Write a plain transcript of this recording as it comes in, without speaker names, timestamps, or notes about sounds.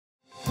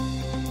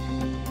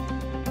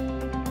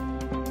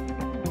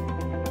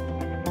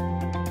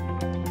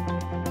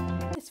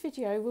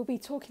video we'll be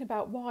talking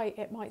about why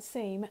it might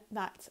seem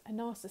that a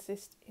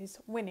narcissist is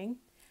winning,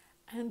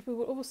 and we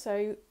will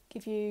also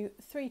give you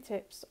 3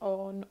 tips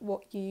on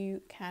what you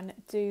can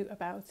do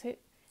about it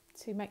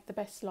to make the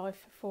best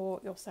life for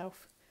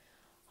yourself.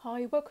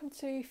 Hi, welcome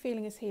to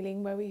Feeling is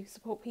Healing, where we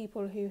support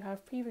people who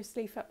have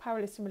previously felt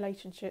powerless in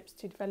relationships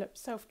to develop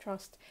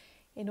self-trust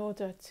in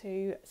order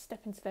to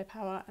step into their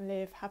power and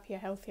live happier,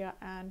 healthier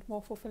and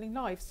more fulfilling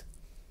lives.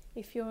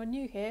 If you're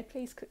new here,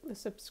 please click the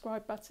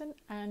subscribe button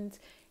and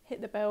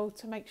hit the bell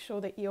to make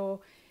sure that you're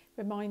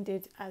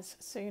reminded as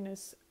soon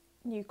as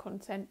new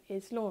content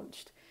is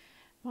launched.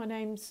 My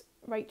name's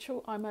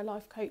Rachel, I'm a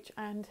life coach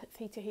and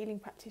theta healing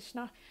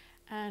practitioner,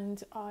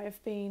 and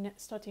I've been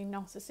studying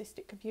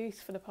narcissistic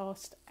abuse for the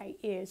past 8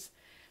 years.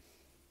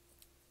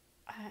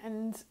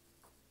 And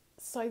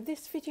so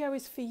this video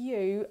is for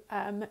you,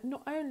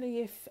 not only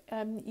if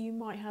you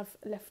might have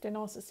left a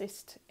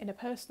narcissist in a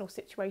personal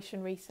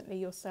situation recently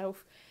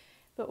yourself,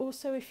 but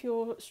also if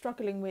you're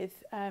struggling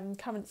with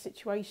current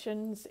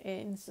situations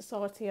in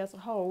society as a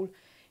whole,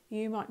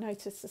 you might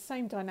notice the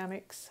same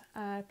dynamics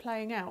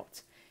playing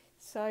out.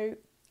 So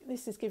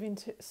this is giving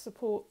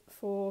support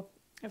for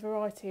a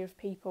variety of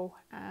people,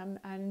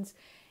 and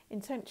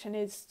intention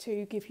is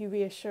to give you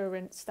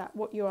reassurance that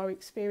what you are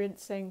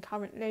experiencing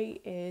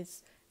currently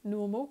is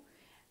normal,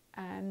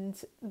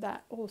 and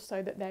that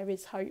also that there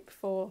is hope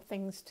for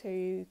things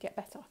to get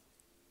better.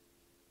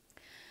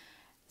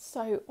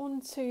 So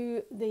on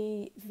to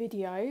the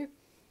video.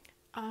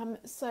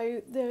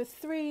 So the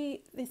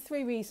three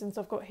reasons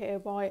I've got here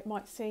why it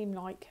might seem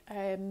like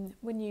when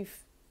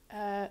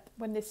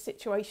this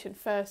situation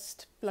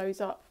first blows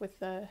up with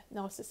the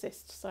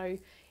narcissist. So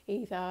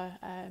either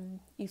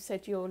you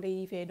said you're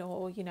leaving,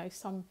 or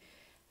some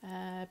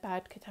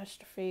bad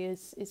catastrophe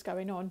is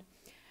going on.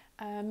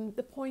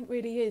 The point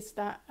really is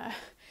that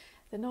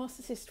the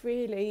narcissist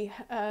really,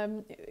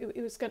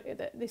 it was going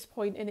at this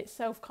point in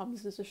itself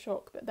comes as a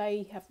shock, but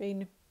they have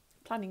been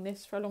planning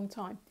this for a long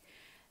time.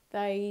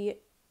 They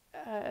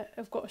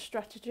have got a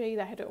strategy,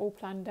 they had it all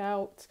planned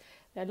out.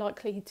 They're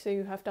likely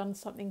to have done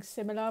something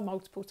similar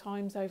multiple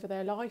times over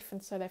their life,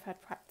 and so they've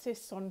had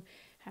practice on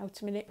how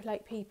to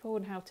manipulate people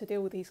and how to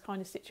deal with these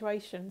kind of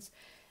situations.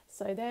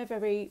 So they're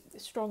very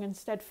strong and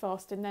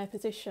steadfast in their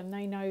position.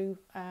 They know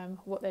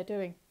what they're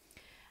doing.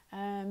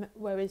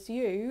 Whereas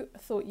you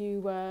thought you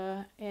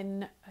were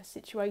in a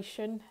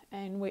situation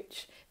in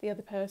which the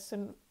other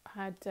person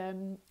had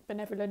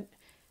benevolent,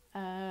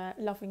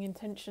 loving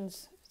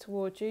intentions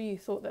towards you. You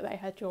thought that they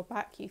had your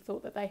back. You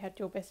thought that they had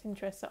your best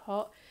interests at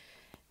heart.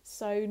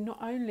 So not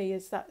only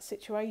is that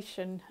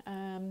situation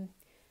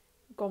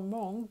gone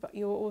wrong, but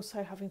you're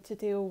also having to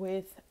deal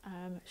with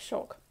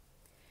shock.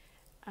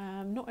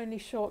 Not only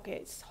shock,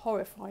 it's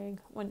horrifying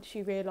once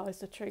you realise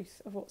the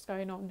truth of what's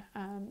going on.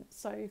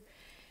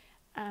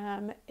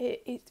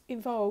 It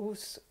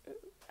involves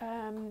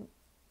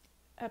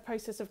a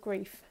process of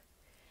grief.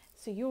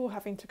 So you're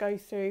having to go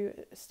through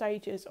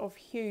stages of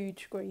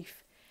huge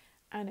grief,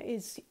 and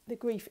the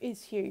grief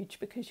is huge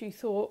because you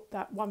thought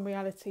that one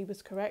reality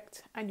was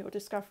correct, and you're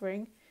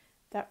discovering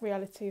that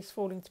reality is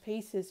falling to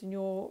pieces, and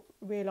you're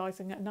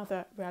realising that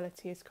another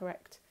reality is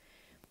correct.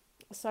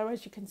 So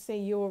as you can see,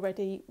 you're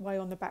already way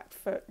on the back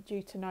foot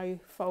due to no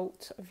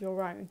fault of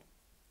your own.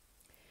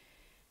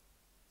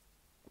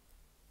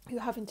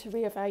 You're having to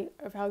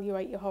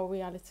reevaluate your whole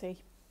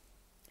reality.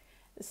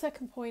 The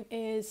second point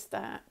is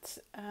that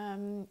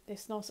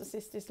this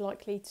narcissist is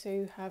likely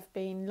to have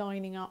been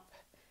lining up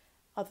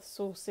other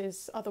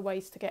sources, other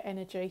ways to get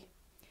energy.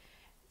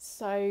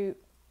 So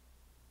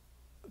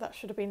that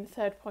should have been the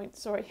third point,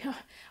 sorry.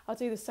 I'll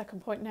do the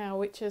second point now,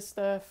 which is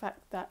the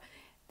fact that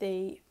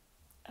a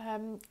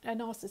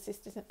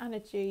narcissist is an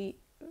energy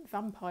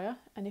vampire,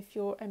 and if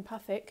you're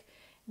empathic,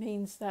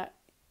 means that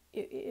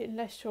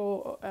unless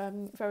you're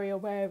very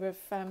aware of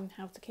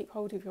how to keep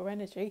hold of your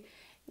energy,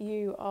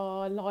 you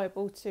are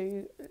liable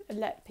to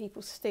let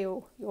people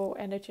steal your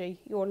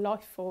energy, your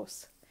life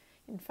force,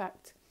 in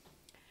fact.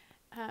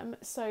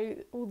 So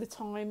all the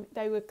time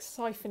they were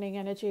siphoning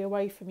energy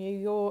away from you.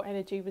 Your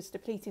energy was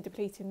depleting,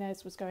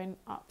 theirs was going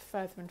up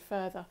further and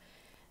further.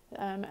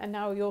 And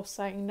now you're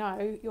saying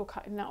no, you're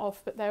cutting that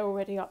off, but they're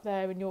already up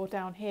there and you're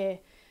down here.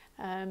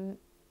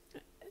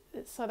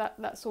 So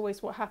that's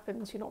always what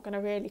happens. You're not going to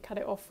really cut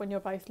it off when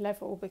you're both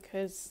level,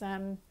 because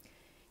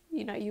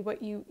you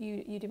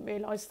didn't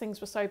realise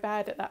things were so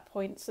bad at that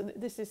point. So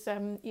this is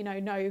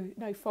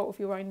no fault of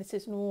your own. This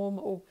is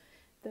normal.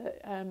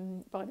 That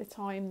by the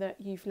time that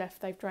you've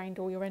left, they've drained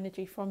all your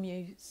energy from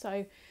you.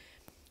 So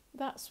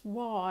that's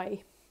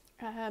why.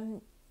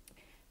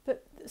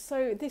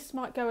 So this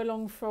might go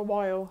along for a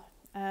while.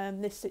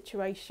 This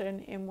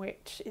situation in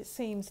which it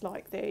seems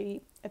like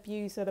the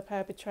abuser, the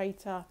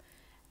perpetrator,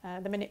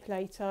 the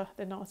manipulator,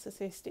 the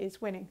narcissist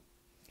is winning.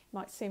 It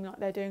might seem like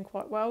they're doing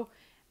quite well,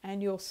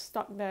 and you're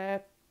stuck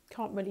there,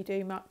 can't really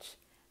do much,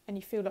 and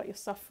you feel like you're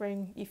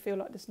suffering. You feel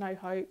like there's no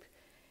hope.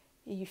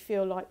 You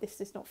feel like this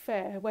is not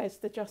fair. Where's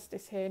the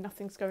justice here?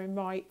 Nothing's going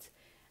right.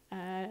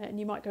 And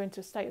you might go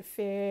into a state of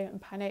fear and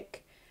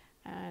panic,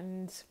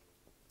 and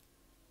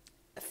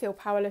feel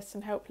powerless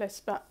and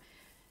helpless, but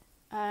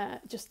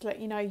just to let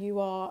you know, you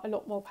are a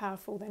lot more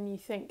powerful than you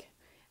think.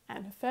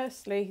 And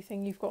firstly, the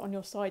thing you've got on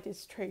your side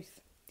is truth.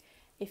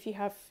 If you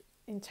have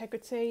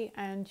integrity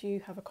and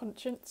you have a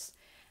conscience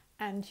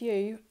and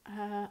you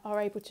are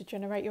able to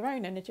generate your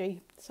own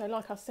energy. So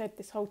like I said,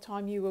 this whole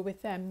time you were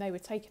with them, they were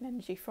taking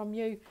energy from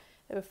you.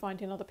 They were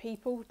finding other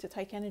people to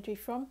take energy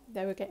from.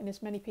 They were getting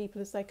as many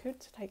people as they could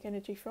to take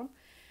energy from.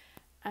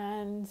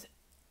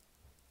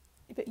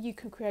 But you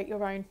can create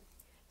your own.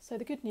 So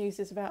the good news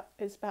is about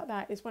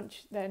that is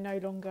once they're no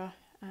longer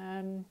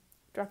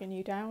dragging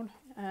you down,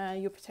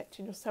 you're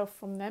protecting yourself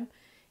from them.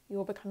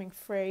 You're becoming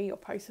free. You're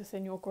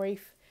processing your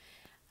grief.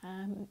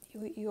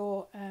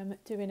 You're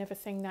doing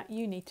everything that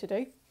you need to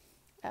do.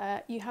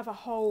 You have a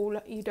whole.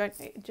 You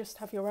don't just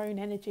have your own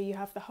energy. You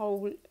have the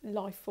whole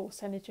life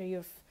force energy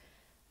of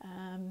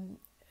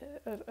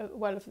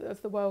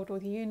the world or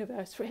the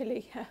universe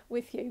really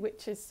with you,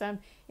 which is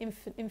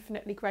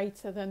infinitely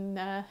greater than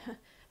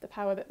the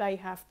power that they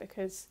have,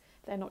 because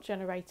they're not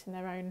generating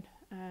their own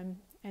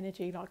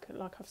energy, like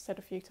I've said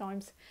a few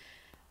times.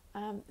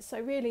 So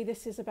really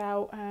this is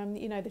about,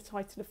 the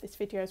title of this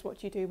video is what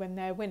do you do when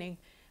they're winning,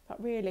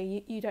 but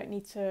really you don't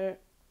need to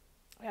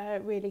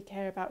really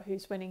care about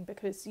who's winning,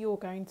 because you're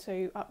going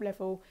to up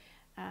level.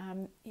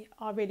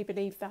 I really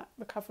believe that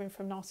recovering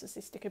from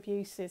narcissistic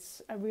abuse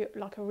is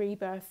like a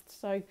rebirth,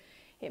 so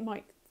it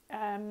might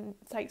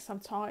take some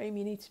time.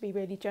 You need to be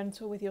really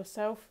gentle with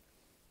yourself,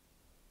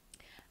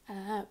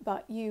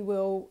 but you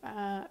will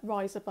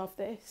rise above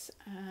this,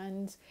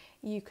 and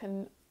you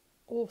can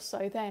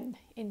also then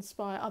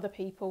inspire other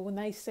people when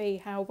they see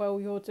how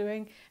well you're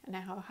doing and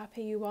how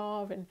happy you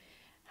are and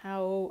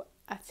how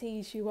at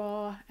ease you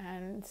are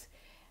and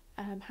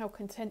how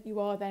content you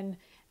are then,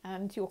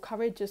 and your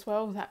courage as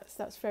well.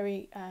 That's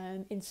very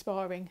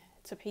inspiring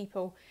to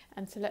people,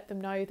 and to let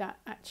them know that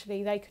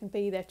actually they can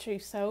be their true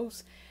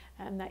selves,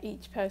 and that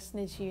each person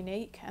is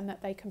unique, and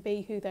that they can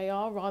be who they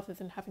are rather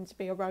than having to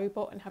be a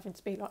robot and having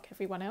to be like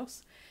everyone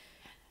else.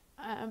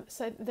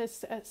 So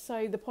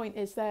the point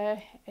is,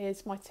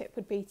 my tip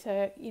would be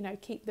to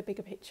keep the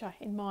bigger picture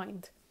in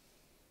mind,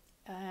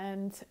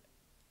 and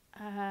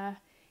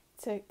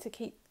to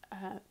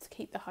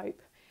keep the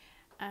hope.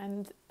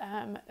 And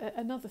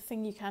another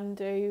thing you can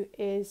do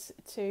is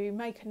to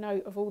make a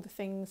note of all the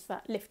things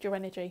that lift your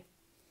energy.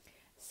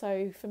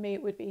 So for me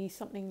it would be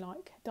something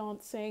like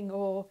dancing,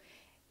 or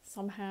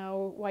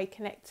somehow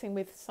connecting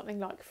with something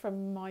like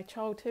from my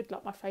childhood,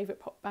 like my favourite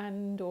pop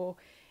band, or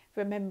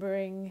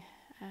remembering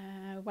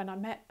when I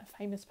met a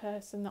famous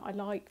person that I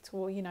liked,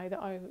 or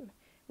that I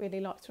really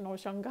liked when I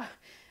was younger.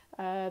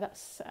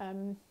 That's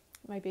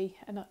maybe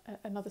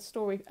another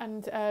story.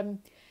 And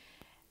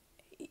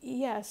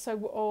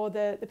or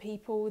the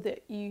people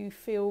that you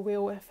feel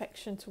real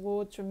affection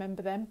towards,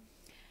 remember them.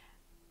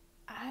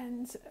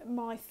 And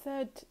my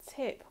third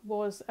tip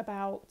was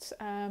about,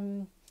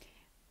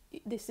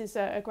 this is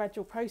a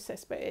gradual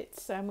process, but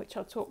it's which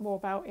I'll talk more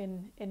about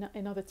in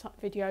other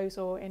videos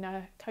or in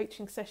a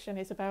coaching session,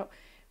 is about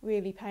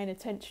really paying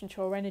attention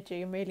to your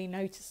energy and really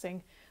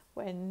noticing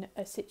when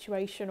a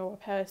situation or a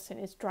person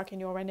is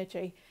dragging your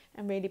energy,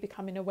 and really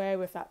becoming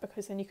aware of that,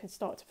 because then you can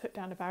start to put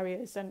down the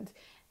barriers and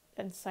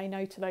say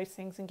no to those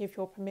things, and give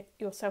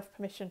yourself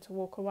permission to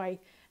walk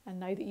away and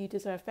know that you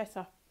deserve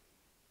better.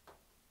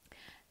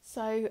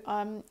 So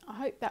I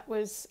hope that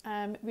was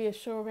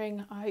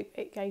reassuring. I hope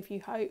it gave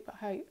you hope.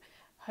 I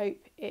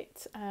hope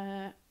it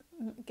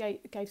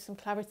gave some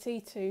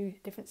clarity to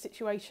different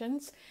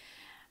situations.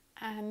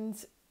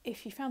 And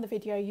if you found the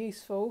video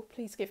useful,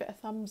 please give it a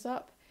thumbs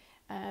up.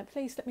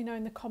 Please let me know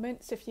in the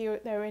comments if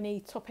there are any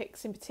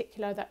topics in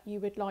particular that you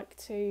would like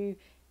to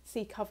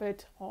see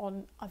covered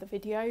on other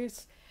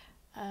videos.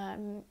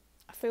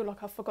 I feel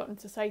like I've forgotten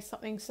to say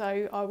something,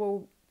 so I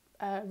will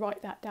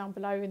write that down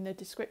below in the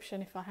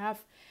description if I have.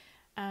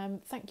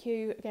 Thank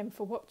you again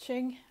for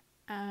watching,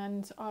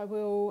 and I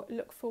will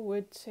look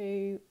forward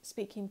to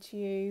speaking to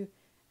you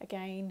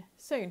again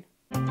soon.